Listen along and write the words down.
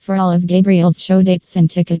For all of Gabriel's show dates and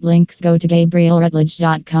ticket links, go to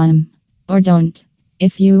GabrielRutledge.com. Or don't.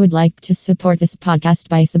 If you would like to support this podcast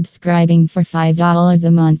by subscribing for $5 a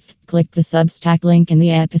month, click the Substack link in the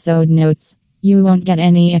episode notes. You won't get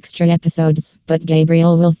any extra episodes, but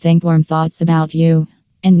Gabriel will think warm thoughts about you.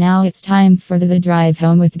 And now it's time for the Drive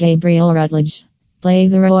Home with Gabriel Rutledge. Play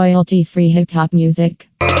the royalty-free hip-hop music.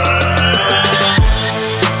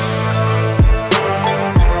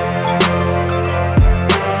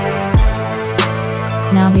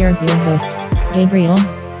 Now here's your host, Gabriel.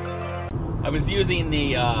 I was using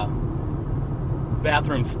the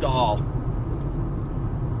bathroom stall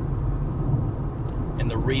in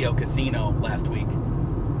the Rio Casino last week.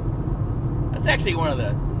 That's actually one of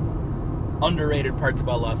the underrated parts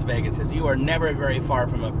about Las Vegas is you are never very far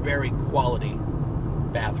from a very quality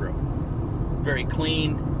bathroom. Very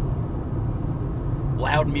clean,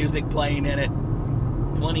 loud music playing in it,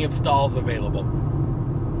 plenty of stalls available.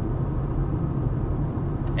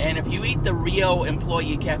 And if you eat the Rio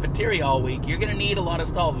employee cafeteria all week, you're going to need a lot of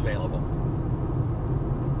stalls available.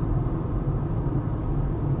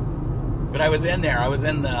 But I was in there. I was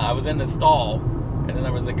in the stall, and then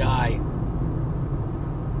there was a guy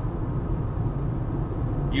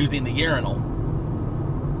using the urinal.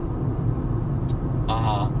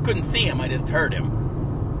 Couldn't see him. I just heard him.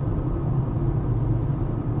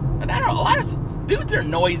 And I don't know. A lot of dudes are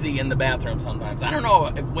noisy in the bathroom sometimes. I don't know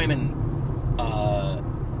if women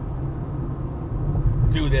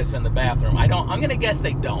do this in the bathroom. I'm going to guess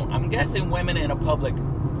they don't. I'm guessing women in a public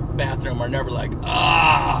bathroom are never like,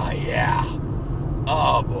 yeah.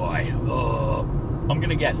 Oh, boy. Oh. I'm going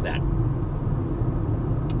to guess that.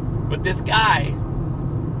 But this guy,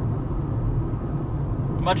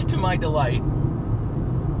 much to my delight,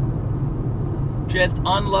 just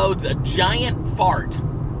unloads a giant fart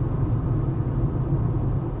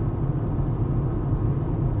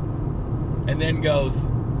and then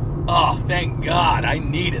goes, "Oh, thank God, I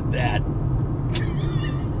needed that."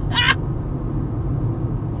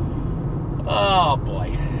 Oh,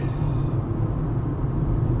 boy.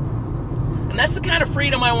 And that's the kind of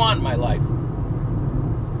freedom I want in my life.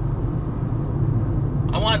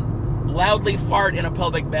 I want loudly fart in a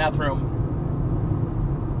public bathroom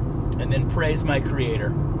and then praise my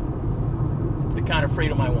Creator. It's the kind of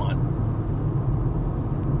freedom I want.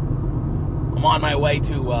 I'm on my way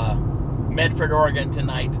to Medford, Oregon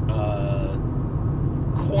tonight.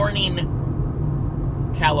 Corning,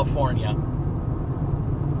 California.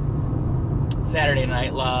 Saturday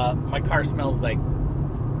night. My car smells like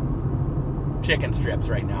chicken strips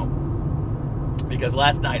right now. Because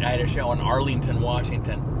last night I had a show in Arlington,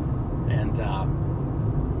 Washington. And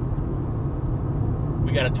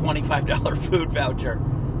we got a $25 food voucher.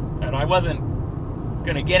 And I wasn't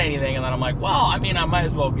going to get anything. And then I'm like, well, I might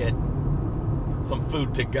as well get some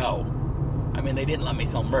food to go. They didn't let me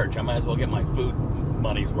sell merch. I might as well get my food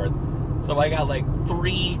money's worth. So I got like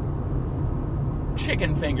 3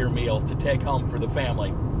 chicken finger meals to take home for the family.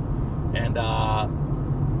 And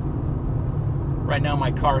right now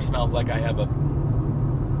my car smells like I have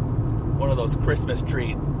one of those Christmas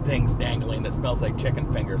tree things dangling that smells like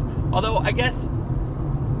chicken fingers. Although I guess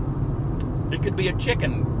it could be a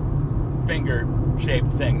chicken finger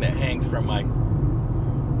shaped thing that hangs from my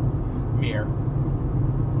mirror.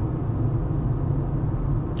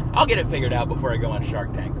 I'll get it figured out before I go on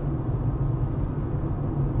Shark Tank.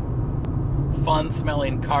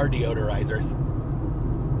 Fun-smelling car deodorizers.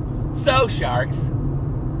 So, sharks,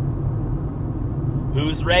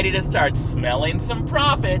 who's ready to start smelling some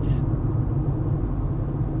profits?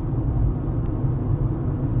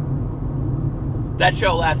 That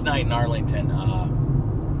show last night in Arlington, a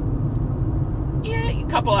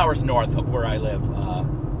couple hours north of where I live.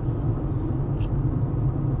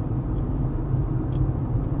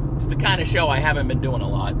 It's the kind of show I haven't been doing a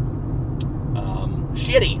lot.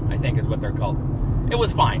 Shitty, I think is what they're called. It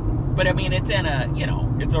was fine. But it's in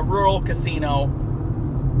it's a rural casino.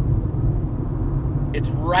 It's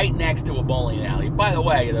right next to a bowling alley. By the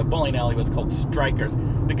way, the bowling alley was called Strikers.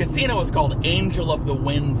 The casino was called Angel of the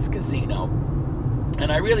Winds Casino. And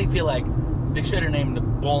I really feel like they should have named the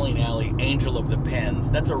bowling alley Angel of the Pens.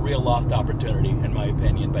 That's a real lost opportunity, in my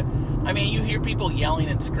opinion. But, you hear people yelling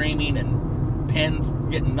and screaming and pens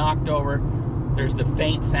getting knocked over. There's the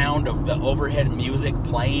faint sound of the overhead music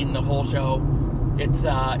playing the whole show. It's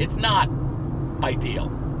not ideal.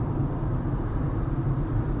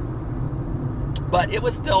 But it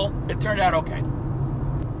turned out okay.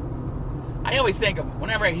 I always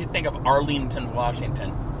whenever I think of Arlington,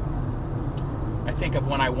 Washington, I think of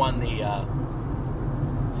when I won the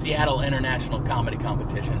Seattle International Comedy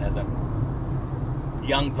Competition as a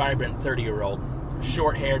young, vibrant 30-year-old.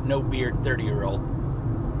 short-haired, no beard, 30-year-old.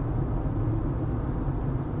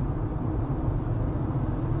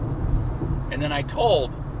 And then I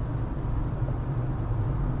told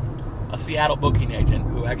a Seattle booking agent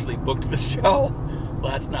who actually booked the show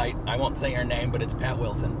last night. I won't say her name, but it's Pat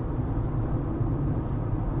Wilson.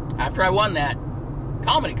 After I won that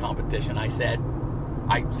comedy competition, I sent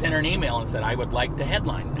her an email and said, I would like to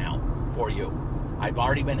headline now for you. I've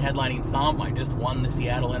already been headlining some. I just won the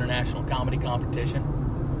Seattle International Comedy Competition.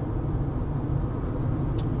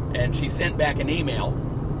 And she sent back an email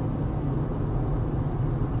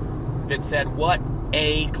that said, what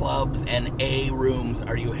A clubs and A rooms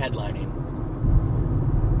are you headlining?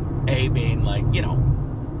 A being like, you know,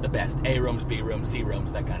 the best. A rooms, B rooms, C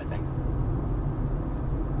rooms, that kind of thing.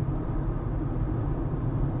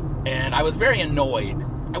 And I was very annoyed.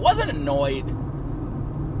 I wasn't annoyed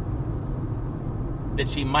that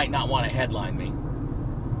she might not want to headline me.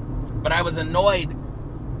 But I was annoyed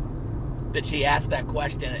that she asked that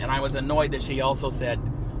question, and I was annoyed that she also said,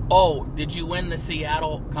 oh, did you win the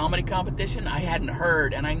Seattle comedy competition? I hadn't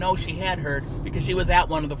heard, and I know she had heard because she was at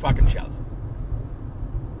one of the fucking shows.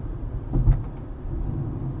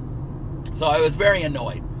 So I was very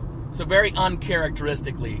annoyed. So very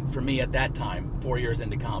uncharacteristically for me at that time, 4 years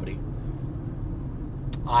into comedy,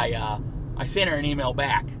 I sent her an email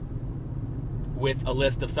back with a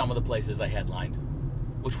list of some of the places I headlined,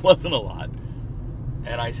 which wasn't a lot.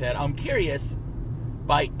 And I said, I'm curious,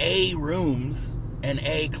 by A rooms and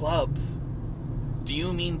A clubs, do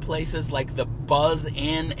you mean places like the Buzz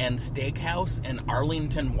Inn and Steakhouse in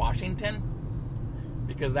Arlington, Washington?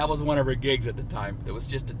 Because that was one of her gigs at the time. It was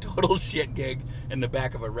just a total shit gig in the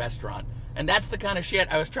back of a restaurant. And that's the kind of shit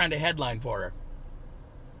I was trying to headline for her.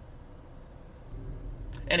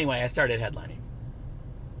 Anyway, I started headlining.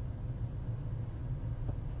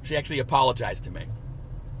 She actually apologized to me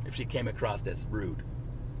if she came across as rude.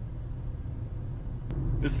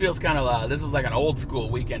 This feels kind of, this is like an old school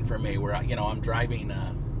weekend for me where, you know, I'm driving,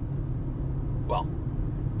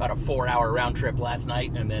 about a 4-hour round trip last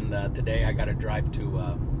night, and then today I got to drive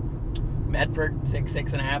to Medford,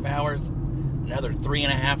 6.5 hours, another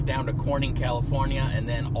 3.5 down to Corning, California, and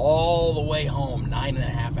then all the way home,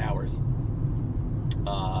 9.5 hours.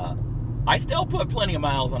 I still put plenty of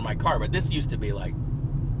miles on my car, but this used to be like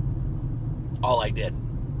all I did.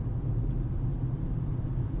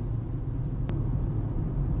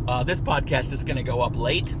 This podcast is going to go up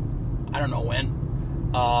late. I don't know when.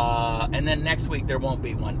 And then next week there won't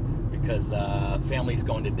be one because family's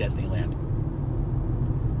going to Disneyland.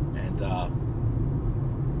 And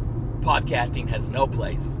podcasting has no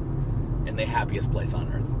place in the happiest place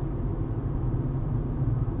on earth.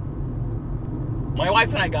 My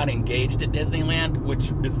wife and I got engaged at Disneyland,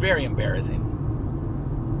 which is very embarrassing.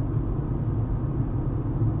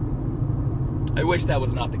 I wish that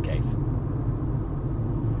was not the case.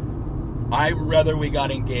 I'd rather we got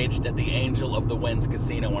engaged at the Angel of the Winds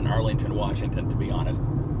Casino in Arlington, Washington, to be honest.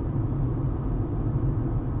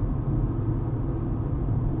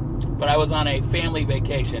 But I was on a family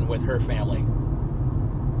vacation with her family.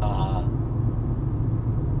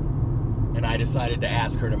 And I decided to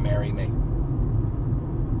ask her to marry me.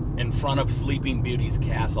 In front of Sleeping Beauty's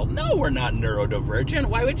castle. No, we're not neurodivergent.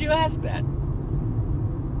 Why would you ask that?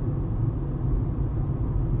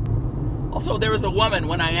 Also, there was a woman,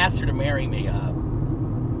 when I asked her to marry me,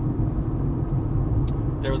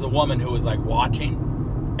 there was a woman who was like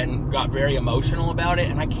watching and got very emotional about it,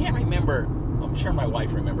 and I can't remember, I'm sure my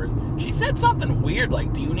wife remembers. She said something weird,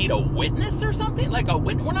 like, do you need a witness or something? Like,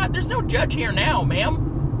 there's no judge here now,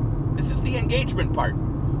 ma'am. This is the engagement part.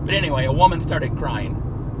 But anyway, a woman started crying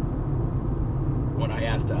when I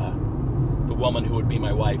asked the woman who would be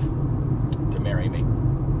my wife to marry me.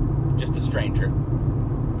 Just a stranger.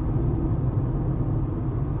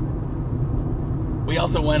 We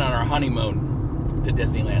also went on our honeymoon to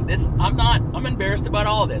Disneyland. I'm embarrassed about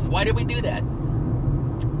all of this. Why did we do that?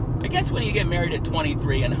 I guess when you get married at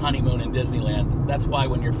 23 and honeymoon in Disneyland, that's why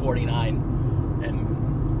when you're 49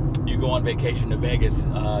 and you go on vacation to Vegas,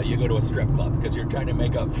 you go to a strip club because you're trying to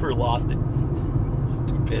make up for lost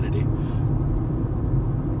stupidity.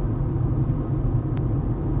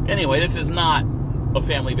 Anyway, this is not a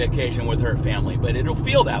family vacation with her family, but it'll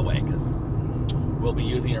feel that way because we'll be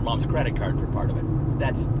using her mom's credit card for part of it.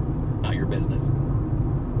 That's not your business.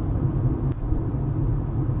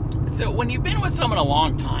 So when you've been with someone a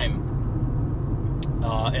long time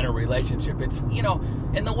in a relationship, it's, you know,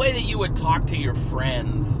 in the way that you would talk to your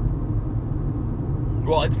friends.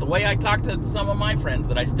 Well, it's the way I talk to some of my friends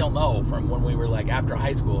that I still know from when we were like after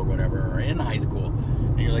high school or whatever, or in high school.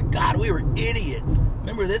 And you're like, God, we were idiots.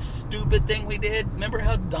 Remember this stupid thing we did? Remember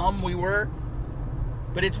how dumb we were?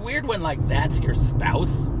 But it's weird when, like, that's your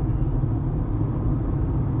spouse.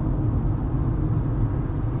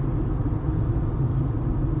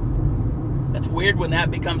 That's weird when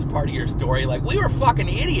that becomes part of your story. Like, we were fucking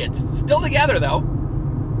idiots. Still together, though.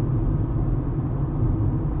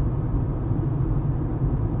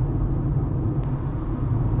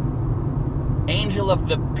 Angel of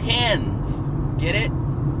the Pens. Get it?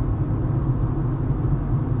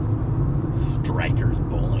 Strikers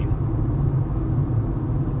bowling.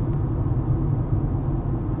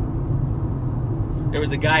 There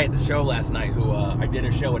was a guy at the show last night who I did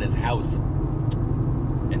a show at his house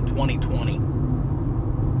in 2020.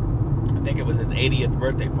 I think it was his 80th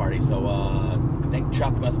birthday party, so I think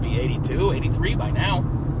Chuck must be 82, 83 by now.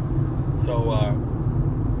 So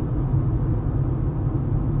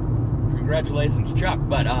congratulations, Chuck.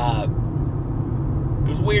 But it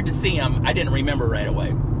was weird to see him. I didn't remember right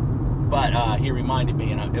away, but he reminded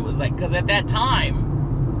me, and it was like, because at that time,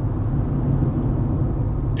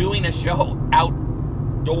 doing a show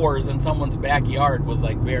outdoors in someone's backyard was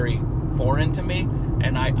like very foreign to me,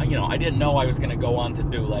 and I didn't know I was going to go on to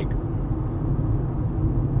do like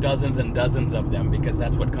dozens and dozens of them, because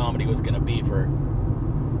that's what comedy was going to be for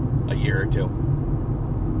a year or two.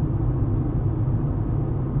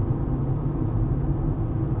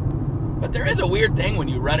 But there is a weird thing when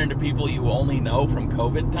you run into people you only know from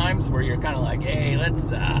COVID times, where you're kind of like, hey, let's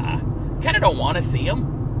kind of don't want to see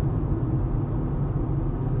them.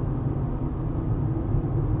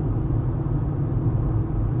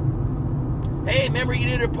 Hey, remember you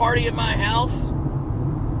did a party at my house?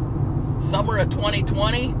 Summer of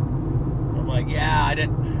 2020? I'm like, yeah, I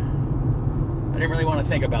didn't really want to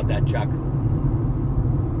think about that, Chuck.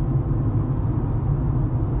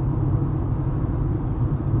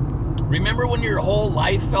 Remember when your whole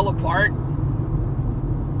life fell apart?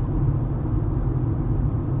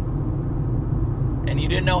 And you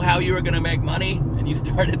didn't know how you were going to make money, and you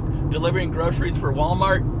started delivering groceries for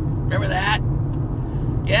Walmart? Remember that?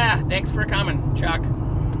 Yeah, thanks for coming, Chuck.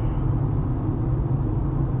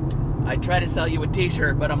 I'd try to sell you a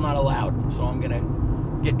t-shirt, but I'm not allowed, so I'm going to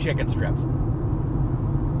get chicken strips.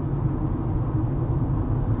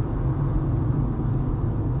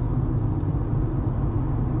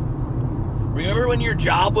 Remember when your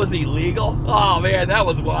job was illegal? Oh man, that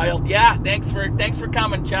was wild. Yeah, thanks for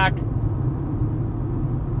coming, Chuck.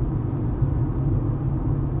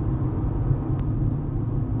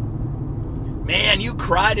 Man, you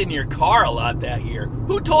cried in your car a lot that year.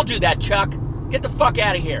 Who told you that, Chuck? Get the fuck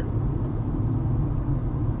out of here.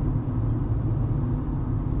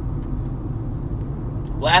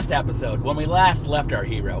 Last episode, when we last left our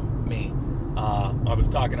hero, me, I was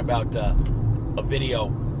talking about a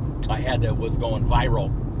video I had that was going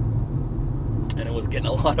viral, and it was getting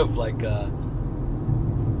a lot of like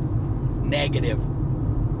negative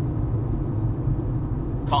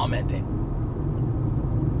commenting.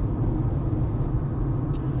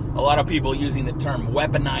 A lot of people using the term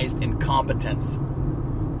weaponized incompetence,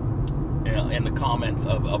 in the comments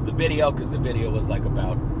of the video, because the video was like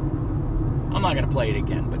about, I'm not going to play it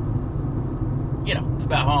again, but it's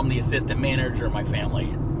about how I'm the assistant manager of my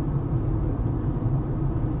family.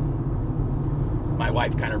 My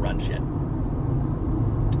wife kind of runs shit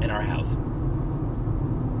in our house.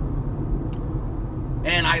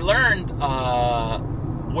 And I learned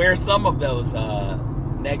where some of those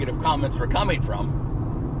negative comments were coming from,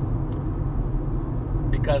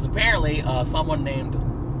 because apparently someone named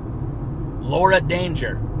Laura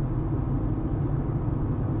Danger,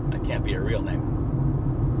 that can't be her real name,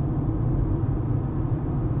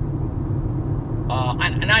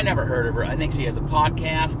 and I never heard of her. I think she has a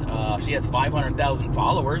podcast. She has 500,000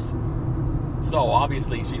 followers. So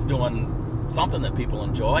obviously she's doing something that people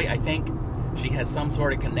enjoy. I think she has some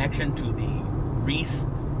sort of connection to the Reese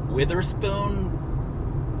Witherspoon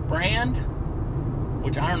brand,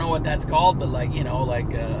 which I don't know what that's called, but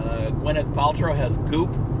Gwyneth Paltrow has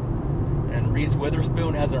Goop, and Reese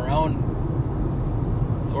Witherspoon has her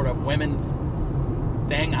own sort of women's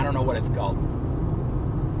thing. I don't know what it's called.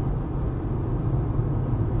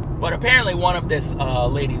 But apparently one of this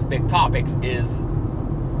lady's big topics is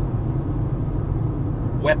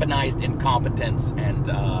weaponized incompetence and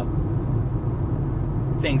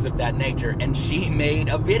things of that nature. And she made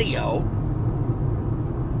a video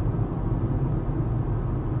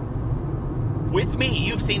with me.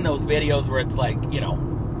 You've seen those videos where it's like,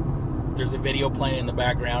 there's a video playing in the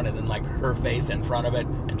background and then like her face in front of it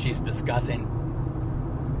and she's discussing.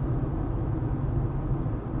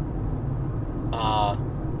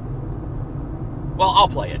 Well, I'll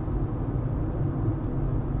play it.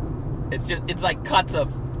 It's like cuts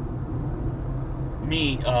of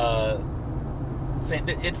me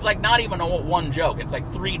It's like not even one joke. It's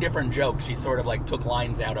like 3 different jokes she sort of like took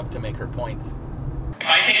lines out of to make her points. If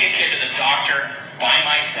I take a kid to the doctor by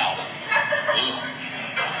myself,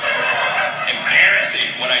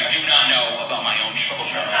 embarrassing what I do not know about my own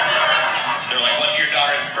children. They're like, what's your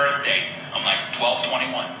daughter's birth date? I'm like,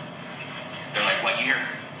 12/21. They're like, what year?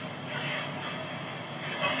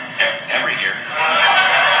 Every year.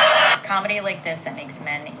 Comedy like this that makes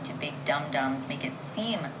men into big dum-dums make it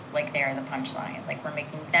seem like they're the punchline, like we're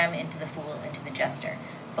making them into the fool, into the jester.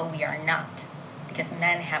 But we are not, because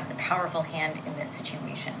men have the powerful hand in this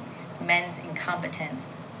situation. Men's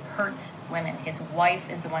incompetence hurts women. His wife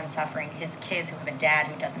is the one suffering. His kids, who have a dad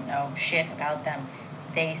who doesn't know shit about them,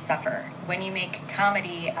 they suffer. When you make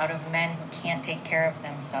comedy out of men who can't take care of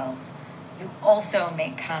themselves, you also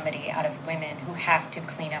make comedy out of women who have to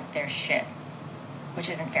clean up their shit, which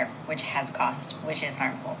isn't fair, which has cost, which is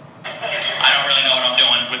harmful. I don't really know what I'm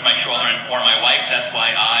doing with my children or my wife. That's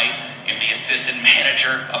why I am the assistant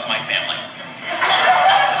manager of my family.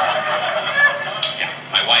 Yeah,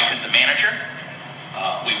 my wife is the manager.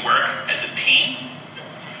 We work as a team.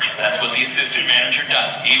 That's what the assistant manager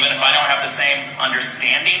does. Even if I don't have the same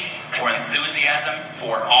understanding or enthusiasm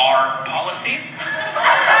for our policies.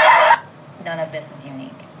 None of this is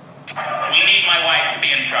unique. We need my wife to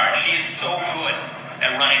be in charge. She is so good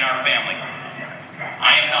at running our family.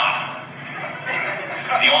 I am not.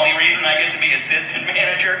 The only reason I get to be assistant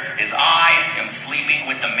manager is I am sleeping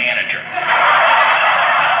with the manager.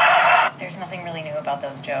 There's nothing really new about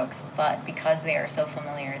those jokes, but because they are so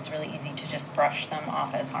familiar, it's really easy to just brush them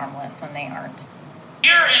off as harmless when they aren't.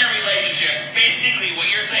 You're in a relationship. Basically, what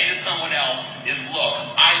you're saying to someone else is, look,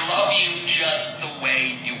 I love you just the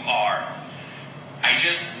way you are. I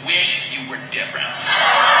just wish you were different.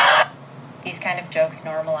 These kind of jokes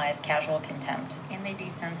normalize casual contempt, and they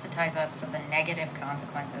desensitize us to the negative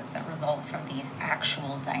consequences that result from these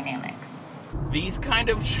actual dynamics. These kind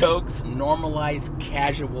of jokes normalize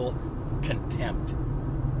casual contempt.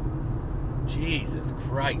 Jesus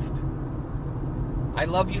Christ. I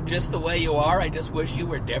love you just the way you are. I just wish you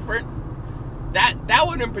were different. That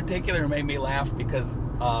one in particular made me laugh because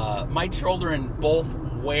my children both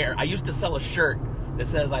wear... I used to sell a shirt that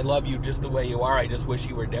says, I love you just the way you are. I just wish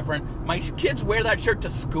you were different. My kids wear that shirt to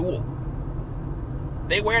school.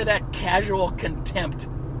 They wear that casual contempt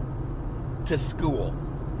to school.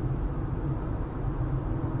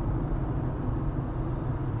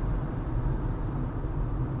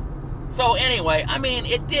 So anyway, I mean,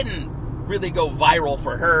 it didn't really go viral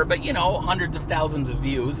for her, but you know, hundreds of thousands of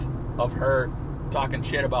views of her talking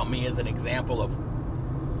shit about me as an example of...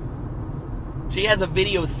 She has a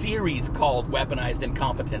video series called Weaponized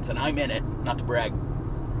Incompetence, and I'm in it, not to brag.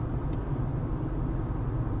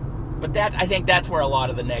 But I think that's where a lot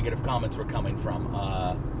of the negative comments were coming from.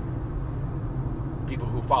 People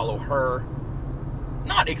who follow her.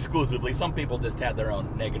 Not exclusively, some people just had their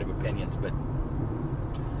own negative opinions, but...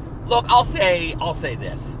 Look, I'll say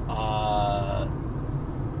this.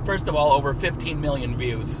 First of all, over 15 million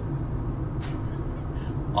views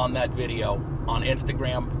on that video on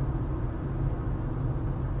Instagram.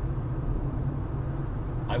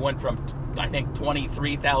 I went from, I think,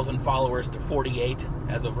 23,000 followers to 48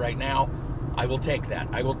 as of right now. I will take that.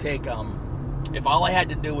 I will take, if all I had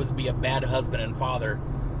to do was be a bad husband and father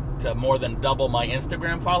to more than double my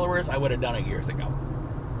Instagram followers, I would have done it years ago.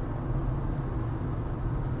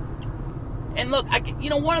 And look,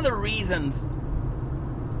 one of the reasons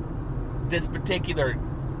this particular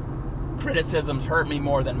criticisms hurt me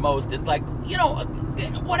more than most is like,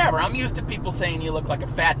 whatever. I'm used to people saying you look like a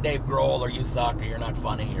fat Dave Grohl, or you suck, or you're not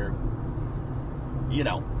funny, or,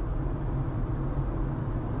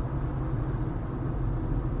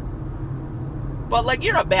 But, like,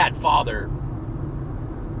 you're a bad father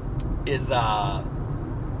is, I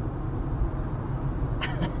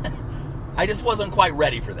just wasn't quite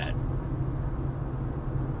ready for that.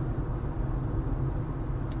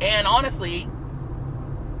 And honestly,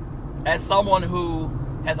 as someone who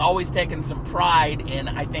has always taken some pride in,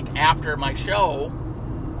 I think after my show,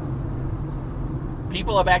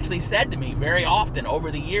 people have actually said to me very often over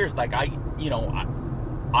the years, like, I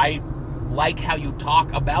like how you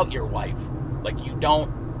talk about your wife. Like, you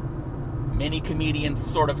don't, many comedians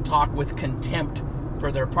sort of talk with contempt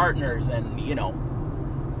for their partners, and,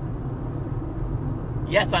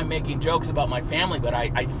 yes, I'm making jokes about my family, but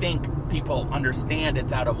I think people understand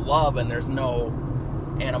it's out of love and there's no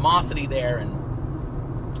animosity there.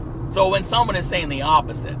 And so when someone is saying the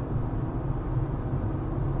opposite,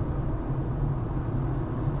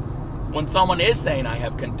 when someone is saying I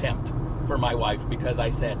have contempt for my wife because I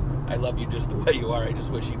said, I love you just the way you are, I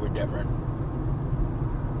just wish you were different.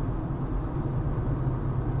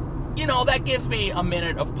 that gives me a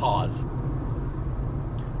minute of pause.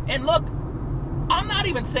 And look, I'm not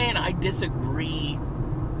even saying I disagree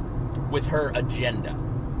with her agenda.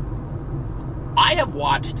 I have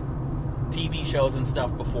watched TV shows and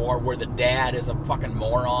stuff before where the dad is a fucking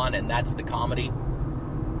moron and that's the comedy.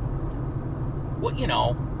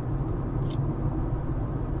 Well,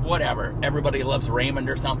 whatever. Everybody Loves Raymond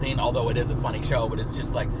or something, although it is a funny show, but it's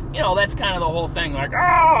just like, that's kind of the whole thing. Like,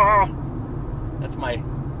 that's my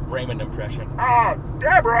Raymond impression.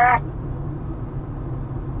 Deborah!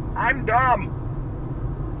 I'm dumb.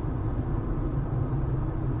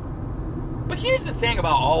 But here's the thing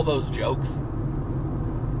about all those jokes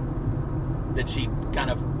that she kind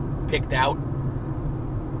of picked out.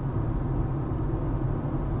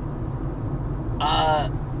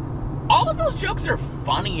 All of those jokes are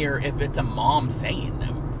funnier if it's a mom saying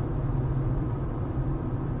them.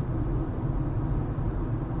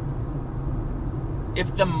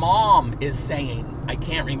 If the mom is saying, I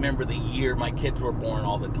can't remember the year my kids were born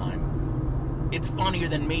all the time, it's funnier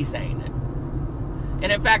than me saying it.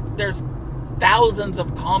 And in fact, there's thousands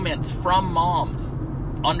of comments from moms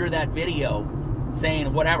under that video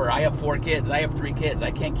saying, whatever, I have 4 kids, I have 3 kids,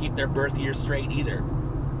 I can't keep their birth year straight either.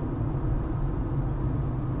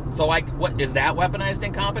 So, what is that weaponized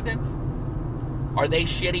incompetence? Are they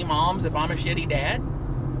shitty moms if I'm a shitty dad?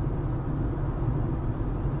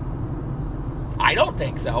 I don't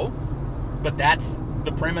think so. But that's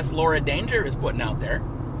the premise Laura Danger is putting out there.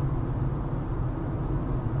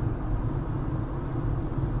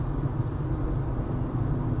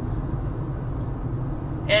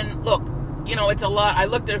 And look, it's a lot. I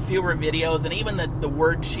looked at a few of her videos, and even the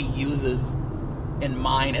words she uses in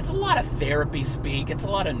mine, it's a lot of therapy speak. It's a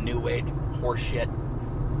lot of new age horseshit.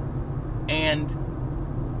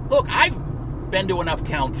 And look, I've been to enough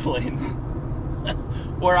counseling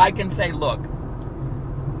where I can say, look,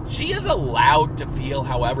 she is allowed to feel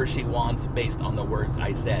however she wants based on the words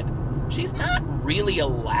I said. She's not really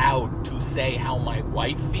allowed to say how my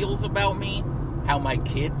wife feels about me, how my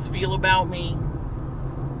kids feel about me.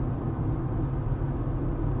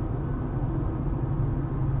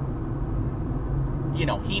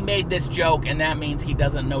 He made this joke and that means he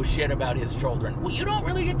doesn't know shit about his children. Well, you don't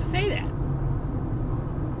really get to say that.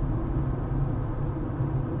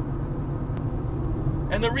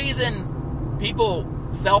 And the reason people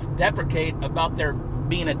self-deprecate about their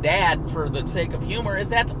being a dad for the sake of humor is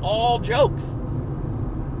that's all jokes.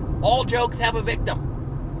 All jokes have a victim.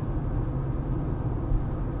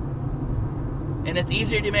 And it's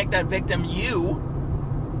easier to make that victim you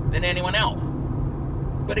than anyone else.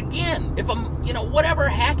 But again, if whatever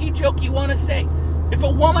hacky joke you want to say, if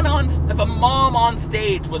a mom on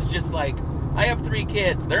stage was just like, I have 3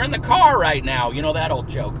 kids, they're in the car right now, that old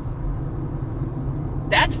joke.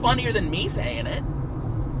 That's funnier than me saying it.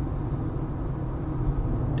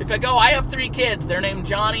 If I go, I have 3 kids, they're named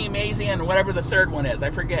Johnny, Maisie, and whatever the third one is,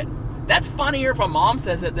 I forget. That's funnier if a mom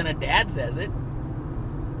says it than a dad says it.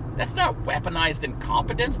 That's not weaponized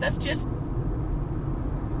incompetence, that's just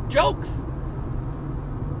jokes.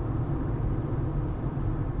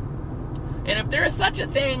 And if there is such a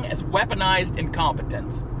thing as weaponized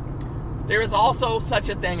incompetence, there is also such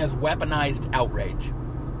a thing as weaponized outrage.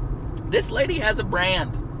 This lady has a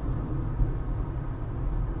brand.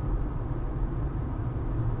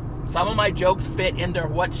 Some of my jokes fit into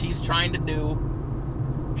what she's trying to do.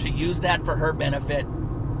 She used that for her benefit.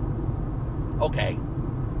 Okay.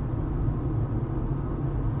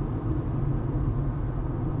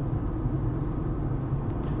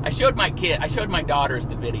 I showed my daughters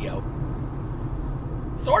the video.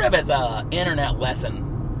 Sort of as a internet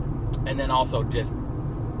lesson, and then also just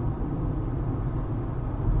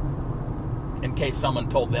in case someone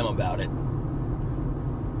told them about it.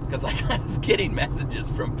 Because I was getting messages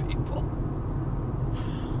from people.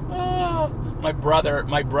 My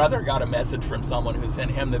brother got a message from someone who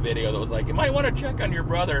sent him the video that was like, you might want to check on your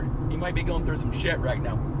brother. He might be going through some shit right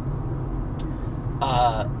now.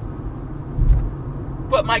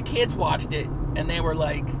 But my kids watched it, and they were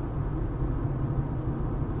like,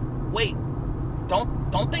 wait,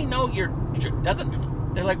 don't they know you're...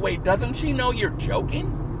 They're like, wait, doesn't she know you're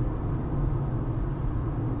joking?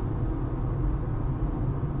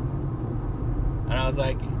 And I was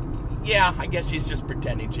like, yeah, I guess she's just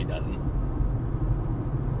pretending she doesn't.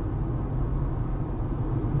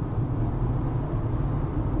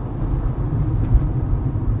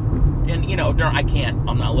 And,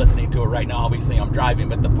 I'm not listening to it right now, obviously I'm driving,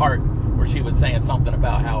 but the part where she was saying something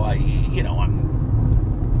about how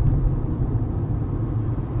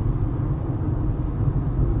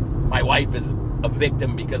my wife is a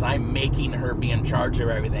victim because I'm making her be in charge of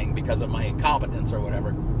everything because of my incompetence or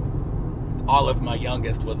whatever. Olive, my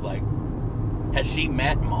youngest, was like, has she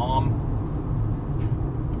met Mom?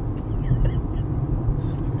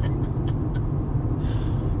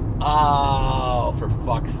 Oh, for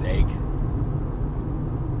fuck's sake.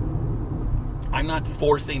 I'm not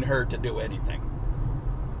forcing her to do anything.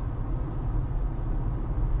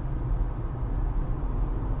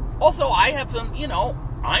 Also, I have some,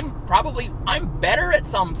 I'm better at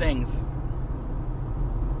some things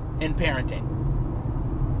in parenting.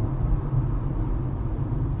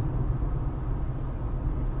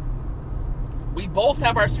 We both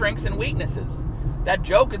have our strengths and weaknesses. That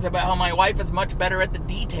joke is about how my wife is much better at the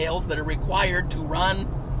details that are required to run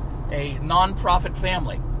a non-profit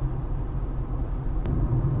family.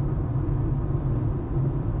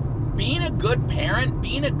 Being a good parent,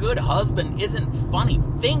 being a good husband isn't funny.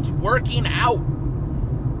 Things working out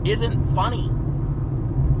isn't funny.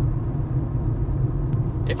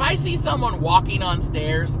 If I see someone walking on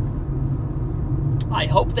stairs, I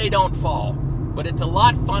hope they don't fall, but it's a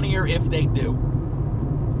lot funnier if they do.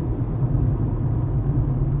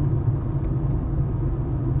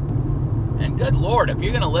 And good Lord, if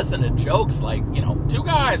you're going to listen to jokes like, two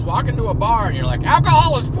guys walk into a bar and you're like,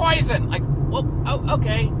 alcohol is poison. Like, well,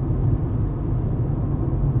 okay.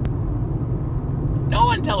 No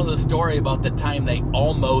one tells a story about the time they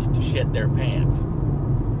almost shit their pants.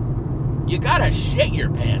 You gotta shit your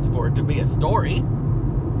pants for it to be a story.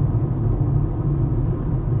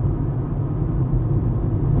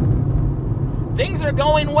 Things are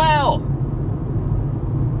going well.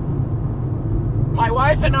 My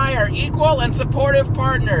wife and I are equal and supportive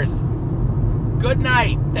partners. Good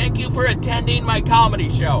night. Thank you for attending my comedy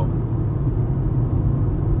show.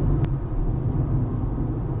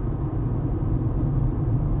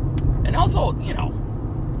 And also,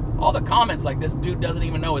 all the comments like this dude doesn't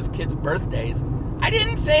even know his kids' birthdays. I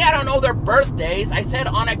didn't say I don't know their birthdays. I said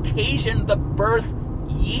on occasion the birth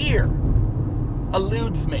year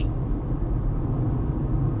eludes me.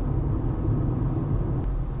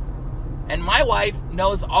 And my wife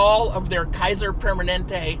knows all of their Kaiser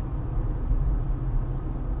Permanente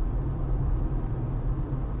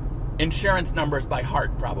insurance numbers by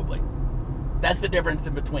heart, probably. That's the difference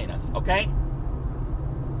in between us, okay?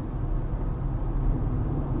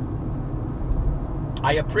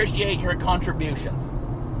 I appreciate your contributions.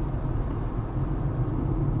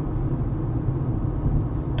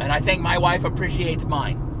 And I think my wife appreciates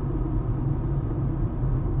mine.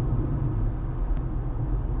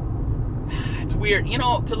 It's weird,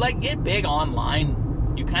 to get big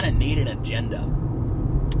online, you kind of need an agenda.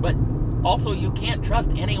 But also, you can't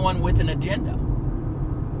trust anyone with an agenda.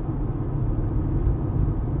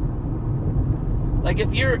 Like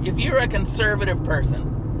if you're a conservative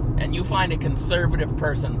person and you find a conservative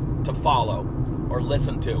person to follow or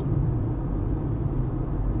listen to,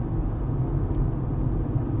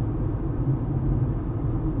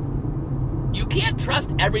 you can't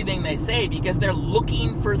trust everything they say because they're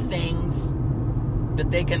looking for things that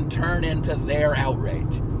they can turn into their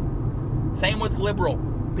outrage. Same with liberal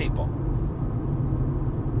people.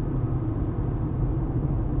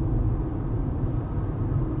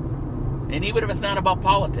 And even if it's not about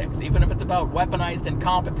politics, even if it's about weaponized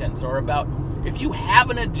incompetence, or about, if you have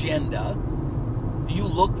an agenda, you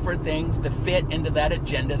look for things to fit into that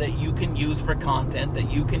agenda that you can use for content, that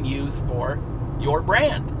you can use for your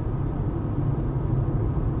brand.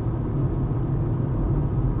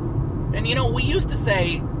 And we used to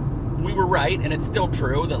say, we were right, and it's still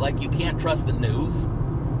true, that you can't trust the news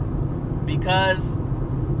because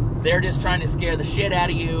they're just trying to scare the shit out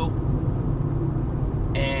of you,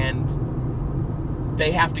 and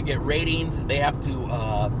they have to get ratings, they have to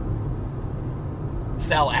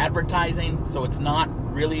sell advertising, so it's not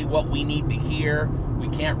really what we need to hear. We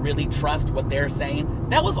can't really trust what they're saying.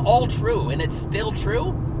 That was all true, and it's still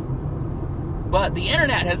true. But the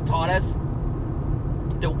internet has taught us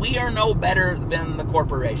that we are no better than the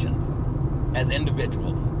corporations as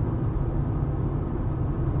individuals.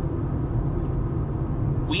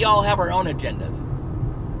 We all have our own agendas.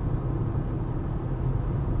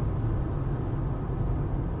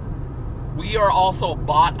 We are also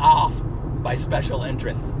bought off by special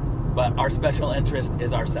interests, but our special interest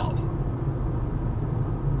is ourselves.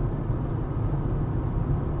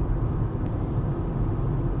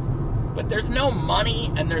 But there's no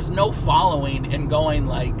money and there's no following in going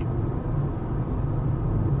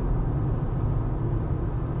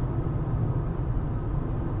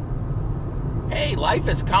hey, life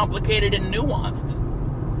is complicated and nuanced.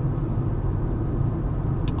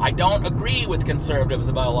 I don't agree with conservatives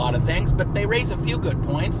about a lot of things, but they raise a few good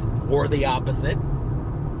points, or the opposite.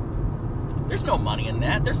 There's no money in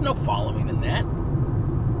that. There's no following in that.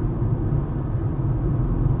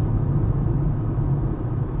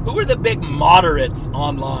 Who are the big moderates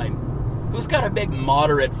online? Who's got a big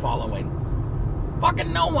moderate following?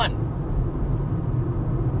 Fucking no one.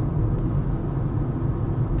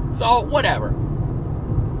 So, whatever.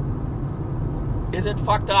 Is it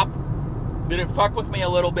fucked up? Did it fuck with me a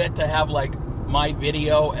little bit to have, like, my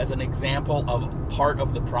video as an example of part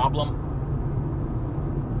of the problem?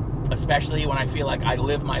 Especially when I feel like I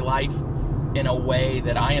live my life in a way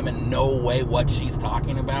that I am in no way what she's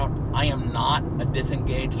talking about. I am not a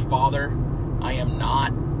disengaged father. I am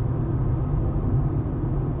not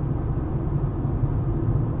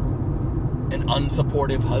an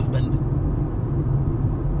unsupportive husband.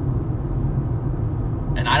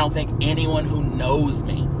 And I don't think anyone who knows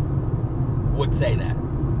me would say that.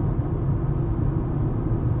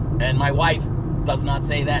 And my wife does not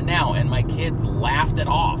say that now, and my kids laughed it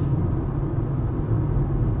off.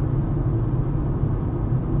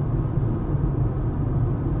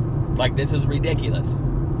 Like, this is ridiculous.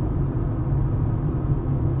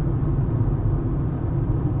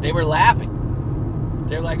 They were laughing.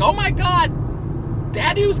 They're like, oh my God,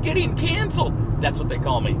 Dadu's getting canceled. That's what they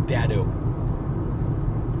call me, Dadu.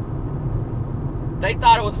 They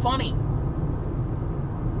thought it was funny.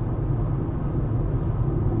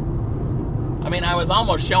 I mean, I was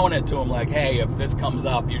almost showing it to them like, hey, if this comes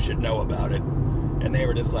up, you should know about it. And they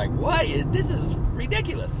were just like, what? This is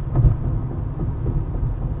ridiculous.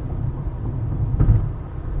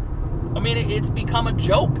 I mean, it's become a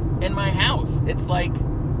joke in my house. It's like,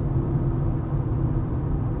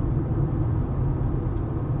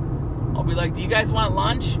 I'll be like, do you guys want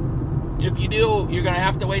lunch? If you do, you're going to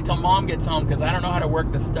have to wait till Mom gets home because I don't know how to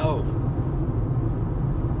work the stove.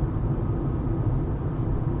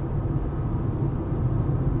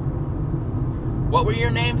 What were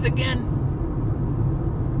your names again?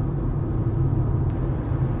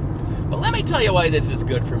 But let me tell you why this is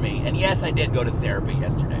good for me. And yes, I did go to therapy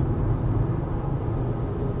yesterday.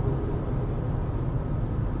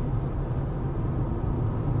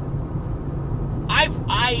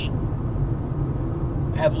 I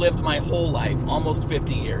have lived my whole life, almost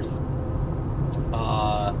 50 years,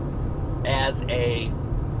 as a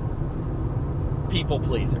people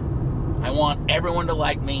pleaser. I want everyone to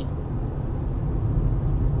like me.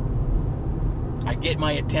 I get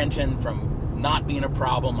my attention from not being a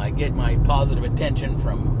problem. I get my positive attention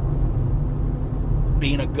from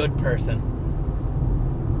being a good person.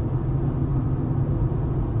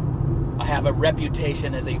 I have a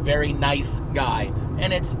reputation as a very nice guy.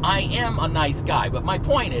 And I am a nice guy. But my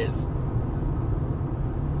point is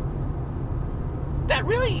that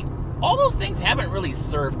really, all those things haven't really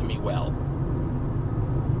served me well.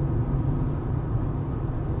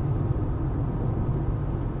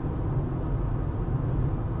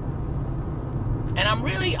 And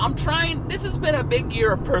I'm trying, this has been a big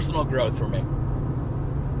year of personal growth for me.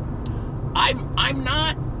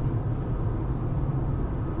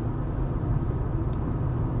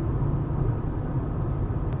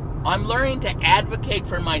 I'm learning to advocate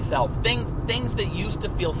for myself. Things that used to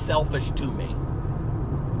feel selfish to me.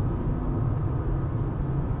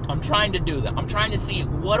 I'm trying to do that. I'm trying to see,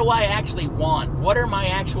 what do I actually want? What are my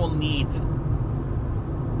actual needs?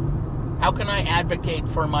 How can I advocate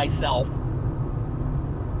for myself?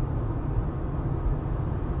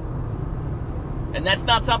 And that's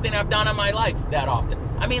not something I've done in my life that often.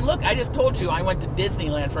 I mean, look, I just told you I went to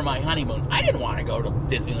Disneyland for my honeymoon. I didn't want to go to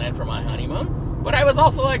Disneyland for my honeymoon. But I was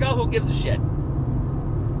also like, oh, who gives a shit?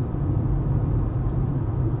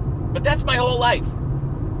 But that's my whole life.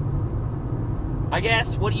 I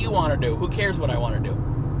guess, what do you want to do? Who cares what I want to do?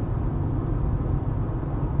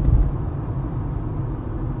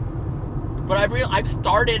 But I've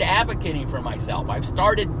started advocating for myself. I've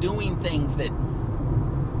started doing things that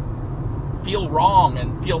feel wrong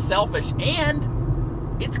and feel selfish. And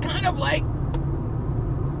it's kind of like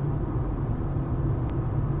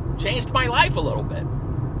changed my life a little bit.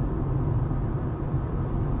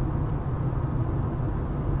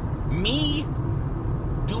 Me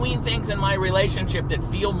doing things in my relationship that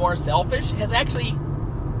feel more selfish has actually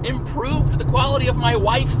improved the quality of my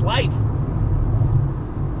wife's life.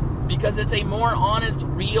 Because it's a more honest,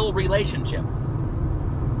 real relationship.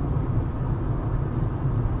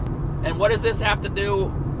 And what does this have to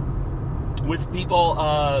do with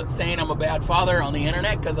people saying I'm a bad father on the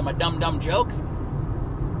internet because of my dumb jokes?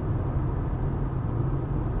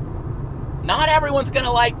 Not everyone's going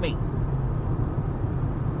to like me.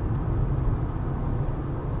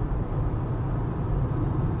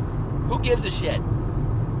 Who gives a shit?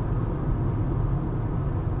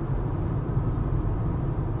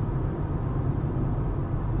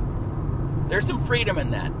 There's some freedom in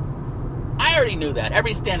that. I I already knew that.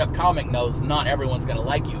 Every stand-up comic knows not everyone's going to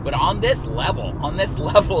like you. But on this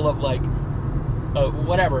level of like,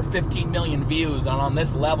 15 million views, and on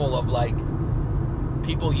this level of like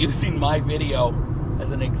people using my video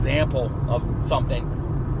as an example of something,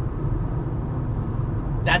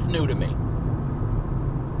 that's new to me.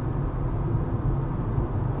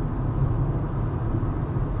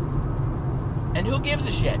 And who gives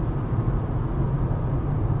a shit?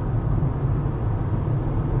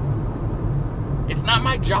 It's not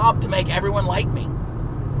my job to make everyone like me.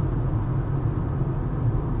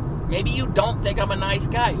 Maybe you don't think I'm a nice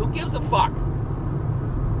guy. Who gives a fuck?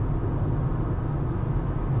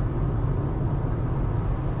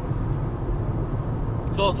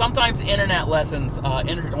 So sometimes internet lessons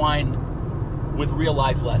intertwine with real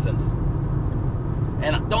life lessons.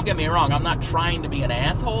 And don't get me wrong, I'm not trying to be an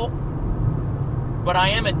asshole, but I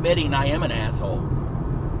am admitting I am an asshole.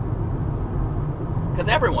 Because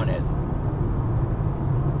everyone is.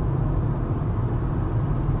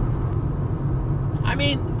 I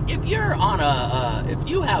mean, if you're on if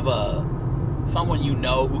you have someone you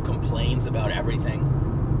know who complains about everything,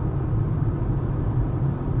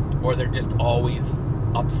 or they're just always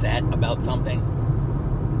upset about something,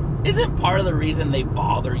 isn't part of the reason they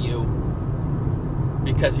bother you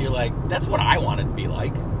because you're like, that's what I want it to be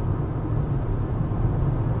like?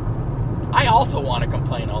 I also want to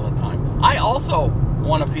complain all the time. I also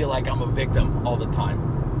want to feel like I'm a victim all the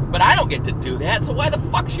time. But I don't get to do that, so why the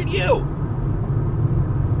fuck should you?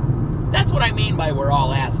 That's what I mean by we're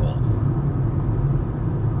all assholes.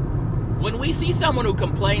 When we see someone who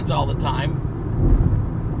complains all the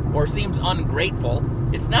time or seems ungrateful,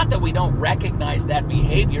 it's not that we don't recognize that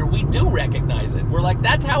behavior. We do recognize it. We're like,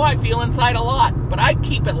 that's how I feel inside a lot, but I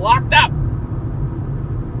keep it locked up.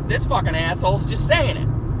 This fucking asshole's just saying it.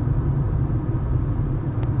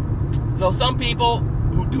 So some people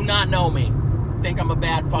who do not know me think I'm a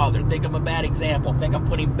bad father, think I'm a bad example, think I'm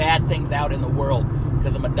putting bad things out in the world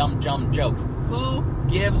because I'm a dumb jokes. Who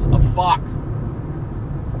gives a fuck?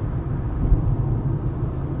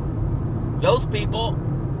 Those people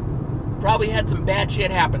probably had some bad shit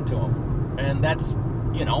happen to them. And that's,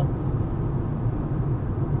 you know.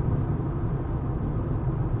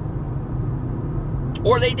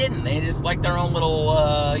 Or they didn't. They just like their own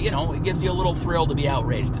little, it gives you a little thrill to be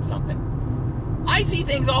outraged at something. I see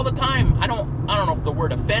things all the time. I don't know if the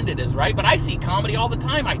word offended is right, but I see comedy all the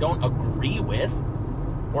time I don't agree with,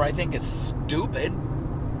 or I think is stupid.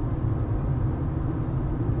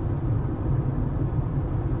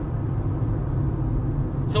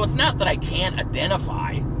 So it's not that I can't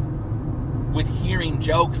identify with hearing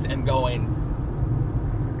jokes and going,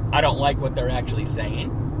 I don't like what they're actually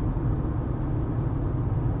saying.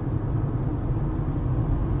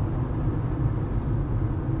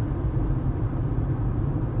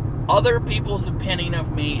 Other people's opinion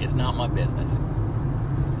of me is not my business.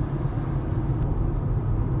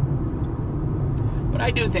 But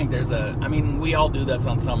I do think we all do this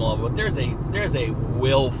on some level, but there's a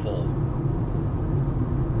willful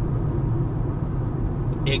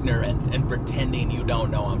ignorance and pretending you don't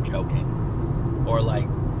know I'm joking. Or like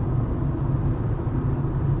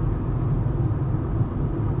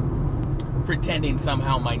pretending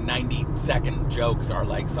somehow my 90-second jokes are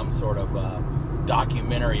like some sort of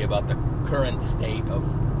documentary about the current state of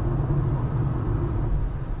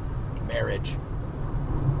marriage.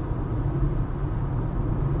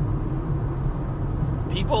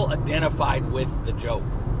 People identified with the joke.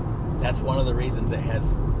 That's one of the reasons it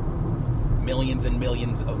has millions and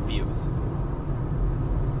millions of views.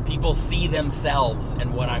 People see themselves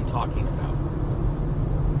in what I'm talking about.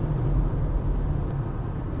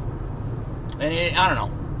 And I don't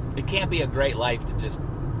know. It can't be a great life to just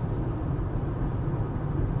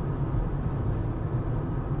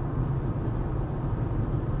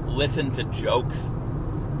listen to jokes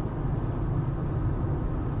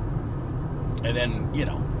and then,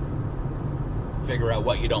 figure out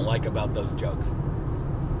what you don't like about those jokes.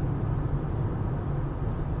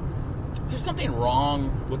 Is there something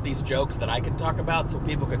wrong with these jokes that I could talk about so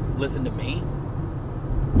people could listen to me?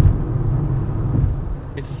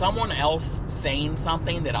 Is someone else saying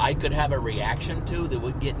something that I could have a reaction to that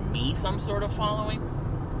would get me some sort of following?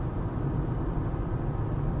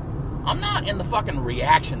 I'm not in the fucking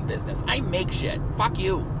reaction business. I make shit. Fuck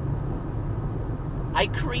you. I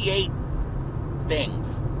create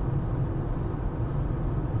things.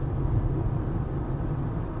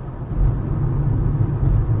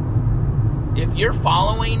 If your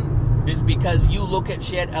following is because you look at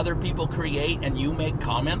shit other people create and you make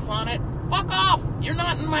comments on it, fuck off. You're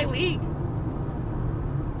not in my league.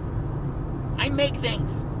 I make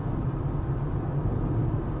things.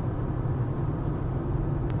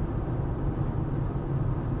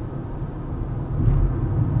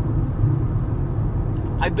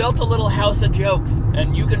 built a little house of jokes,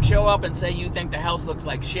 and you can show up and say you think the house looks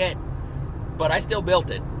like shit, but I still built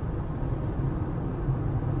it.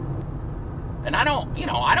 And I don't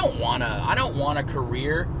want a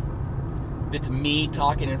career that's me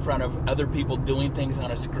talking in front of other people doing things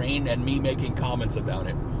on a screen and me making comments about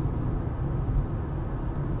it.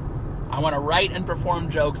 I want to write and perform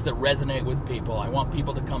jokes that resonate with people. I want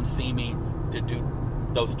people to come see me to do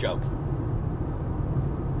those jokes.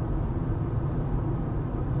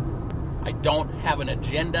 I don't have an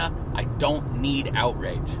agenda. I don't need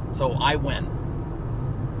outrage. So I win.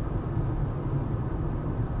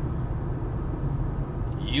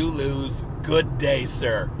 You lose. Good day,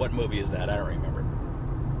 sir. What movie is that? I don't remember.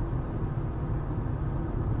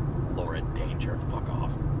 Laura Danger. Fuck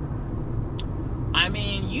off. I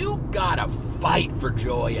mean, you gotta fight for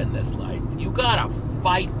joy in this life. You gotta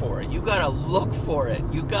fight for it. You gotta look for it.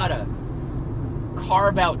 You gotta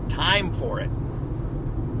carve out time for it.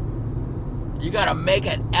 You gotta make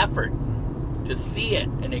an effort to see it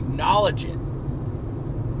and acknowledge it.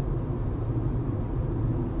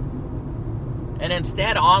 And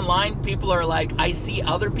instead, online, people are like, I see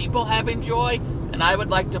other people having joy, and I would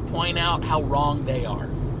like to point out how wrong they are.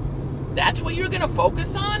 That's what you're gonna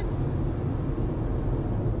focus on?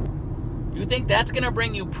 You think that's going to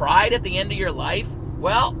bring you pride at the end of your life?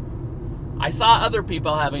 Well, I saw other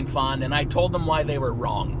people having fun, and I told them why they were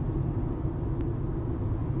wrong.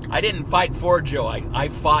 I didn't fight for joy. I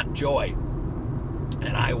fought joy.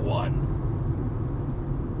 And I won.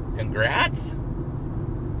 Congrats.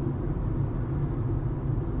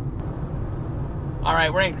 All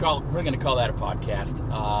right, we're going to call that a podcast.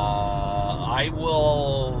 I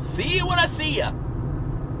will see you when I see you.